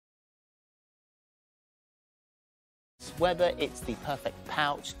Whether it's the perfect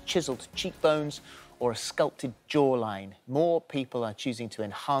pout, chiseled cheekbones, or a sculpted jawline, more people are choosing to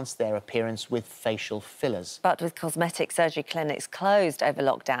enhance their appearance with facial fillers. But with cosmetic surgery clinics closed over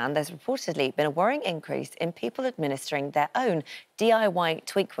lockdown, there's reportedly been a worrying increase in people administering their own DIY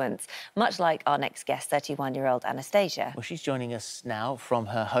tweakments, much like our next guest, 31-year-old Anastasiia. Well, she's joining us now from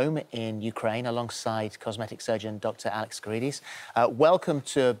her home in Ukraine alongside cosmetic surgeon Dr. Alex Karidis. Welcome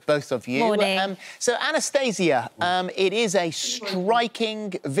to both of you. Morning. So, Anastasiia, it is a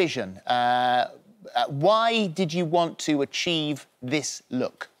striking vision. Why did you want to achieve this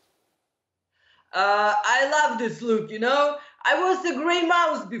look? I love this look, you know. I was a grey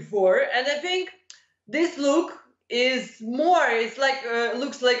mouse before, and I think this look is more, it's like,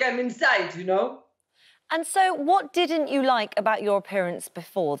 looks like I'm inside, you know. And so what didn't you like about your appearance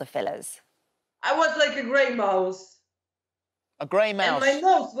before the fillers? I was like a grey mouse. A grey mouse? And my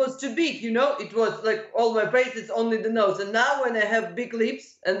nose was too big, you know. It was like all my face, it's only the nose. And now when I have big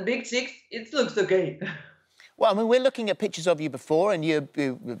lips and big cheeks, it looks okay. Well, I mean, we're looking at pictures of you before, and you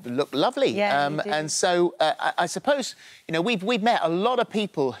look lovely. Yeah, you do. And so I suppose, you know, we've met a lot of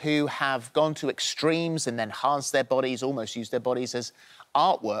people who have gone to extremes and enhanced their bodies, almost used their bodies as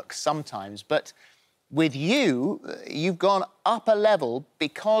artwork sometimes. But with you, you've gone up a level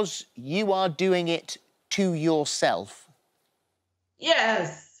because you are doing it to yourself.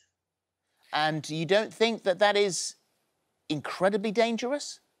 Yes. And you don't think that that is incredibly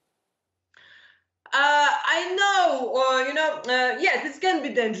dangerous? I know, you know, yes, it can be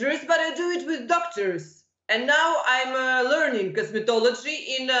dangerous, but I do it with doctors. And now I'm learning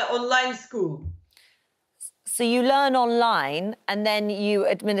cosmetology in online school. So you learn online and then you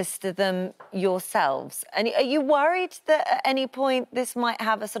administer them yourselves. And are you worried that at any point this might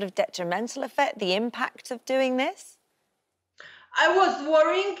have a sort of detrimental effect, the impact of doing this? I was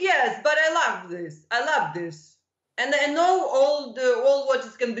worrying, yes, but I love this. I love this. And I know all what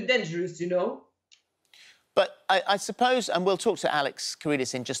is can be dangerous, you know. But I suppose, and we'll talk to Alex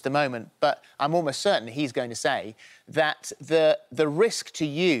Karidis in just a moment, but I'm almost certain he's going to say that the risk to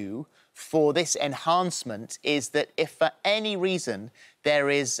you for this enhancement is that if for any reason there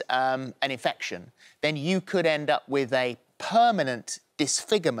is an infection, then you could end up with a permanent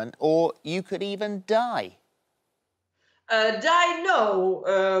disfigurement, or you could even die. Die, no.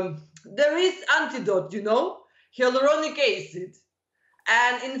 There is antidote, you know, hyaluronic acid.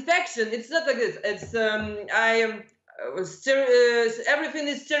 And infection, it's not like this. It's everything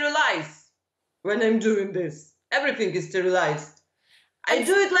is sterilized when I'm doing this. Everything is sterilized. I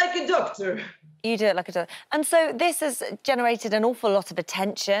do it like a doctor. You do it like a doctor. And so this has generated an awful lot of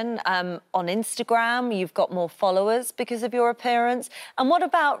attention on Instagram. You've got more followers because of your appearance. And what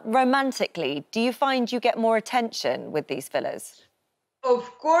about romantically? Do you find you get more attention with these fillers?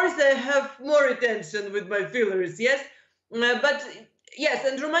 Of course, I have more attention with my fillers, yes. But yes,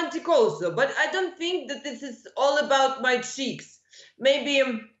 and romantic also. But I don't think that this is all about my cheeks. Maybe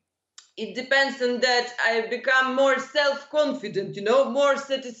it depends on that I become more self-confident, you know, more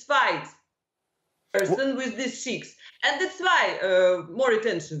satisfied person with these cheeks. And that's why more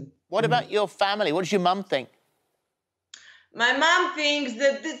attention. What about your family? What does your mum think? My mom thinks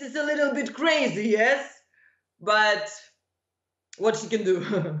that this is a little bit crazy, yes, but what she can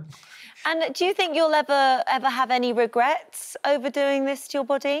do. And do you think you'll ever have any regrets over doing this to your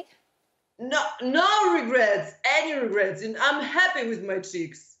body? No regrets, any regrets, and I'm happy with my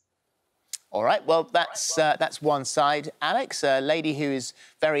cheeks. All right, well, that's one side. Alex, a lady who is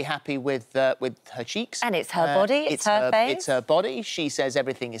very happy with her cheeks. And it's her body, it's her face. It's her body. She says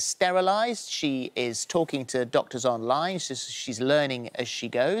everything is sterilised. She is talking to doctors online. She's learning as she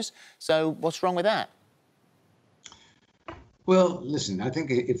goes. So what's wrong with that? Well, listen, I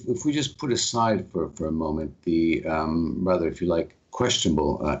think if we just put aside for a moment the rather, if you like,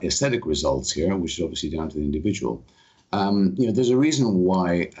 questionable aesthetic results here, which is obviously down to the individual, you know, there's a reason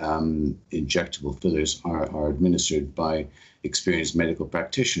why injectable fillers are administered by experienced medical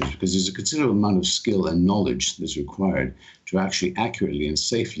practitioners, because there's a considerable amount of skill and knowledge that's required to actually accurately and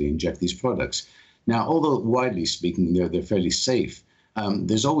safely inject these products. Now, although widely speaking, they're fairly safe,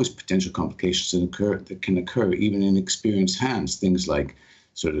 there's always potential complications that can occur even in experienced hands, things like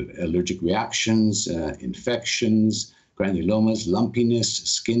sort of allergic reactions, infections, granulomas, lumpiness,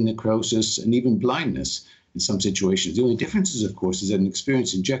 skin necrosis, and even blindness in some situations. The only difference is, of course, is that an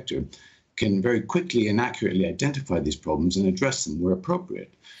experienced injector can very quickly and accurately identify these problems and address them where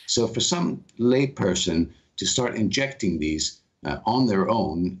appropriate. So for some lay person to start injecting these on their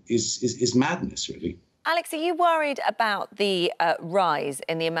own is madness, really. Alex, are you worried about the rise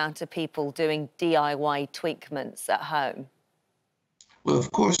in the amount of people doing DIY tweakments at home? Well,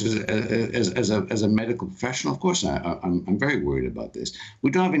 of course, as a medical professional, of course, I'm very worried about this. We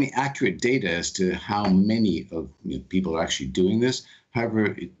don't have any accurate data as to how many of people are actually doing this. However,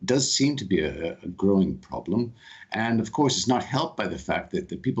 it does seem to be a growing problem. And of course, it's not helped by the fact that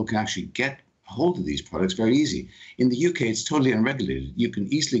people can actually get hold of these products very easy. In the UK, it's totally unregulated. You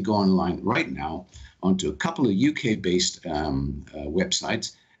can easily go online right now onto a couple of UK-based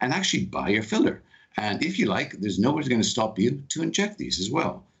websites and actually buy your filler. And if you like, there's nobody going to stop you to inject these as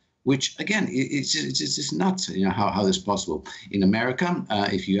well. Which, again, it's just nuts, how this is possible. In America,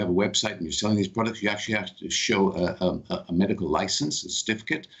 if you have a website and you're selling these products, you actually have to show a medical license, a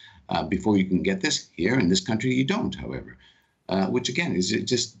certificate, before you can get this. Here in this country, you don't, however, which, again, it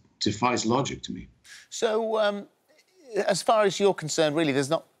just defies logic to me. So, as far as you're concerned, really,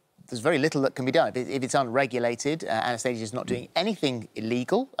 there's very little that can be done. If it's unregulated, Anastasiia is not doing anything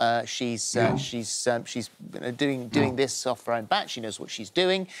illegal. She's doing this off her own bat. She knows what she's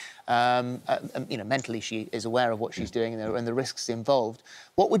doing. Mentally she is aware of what she's doing and the risks involved.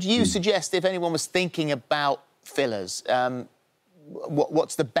 What would you suggest if anyone was thinking about fillers?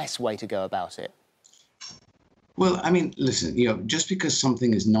 What's the best way to go about it? Well, I mean, listen, just because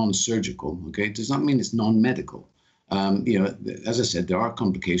something is non-surgical, okay, does not mean it's non-medical. As I said, there are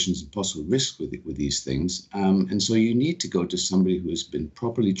complications and possible risks with these things. And so you need to go to somebody who has been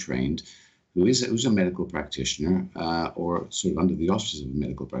properly trained, who's a medical practitioner, or sort of under the auspices of a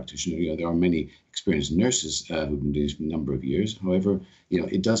medical practitioner. There are many experienced nurses who've been doing this for a number of years. However,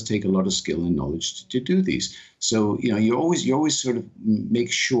 it does take a lot of skill and knowledge to do these. So, you always sort of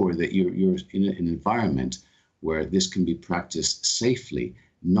make sure that you're in an environment where this can be practiced safely,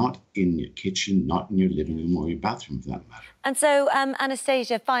 not in your kitchen, not in your living room or your bathroom, for that matter. And so,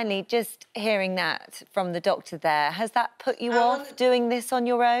 Anastasiia, finally, just hearing that from the doctor there, has that put you off doing this on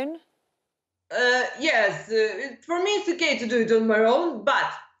your own? Yes, for me it's okay to do it on my own,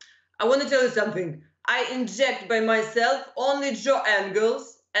 but I want to tell you something. I inject by myself only jaw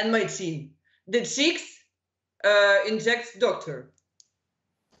angles and my chin. The cheeks injects doctor.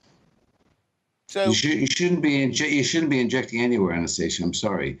 So you shouldn't be injecting anywhere, Anastasiia. I'm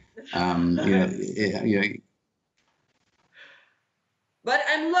sorry. But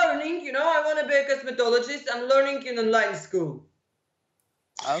I'm learning. I want to be a cosmetologist. I'm learning in online school.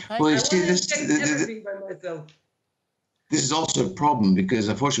 Okay. Well, I want to inject everything by myself. This is also a problem because,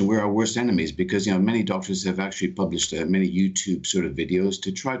 unfortunately, we're our worst enemies because, many doctors have actually published many YouTube sort of videos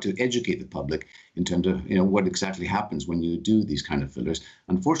to try to educate the public in terms of, what exactly happens when you do these kind of fillers.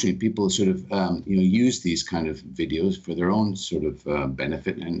 Unfortunately, people sort of, use these kind of videos for their own sort of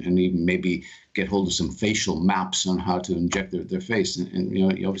benefit and even maybe get hold of some facial maps on how to inject their face. And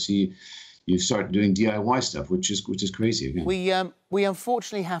obviously, you start doing DIY stuff, which is crazy again. We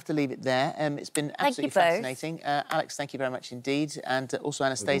unfortunately have to leave it there. It's been absolutely fascinating. Alex, thank you very much indeed, and also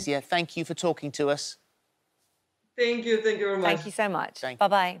Anastasiia, thank you for talking to us. Thank you very much. Thank you so much.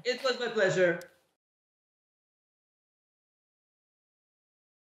 Bye-bye. It was my pleasure.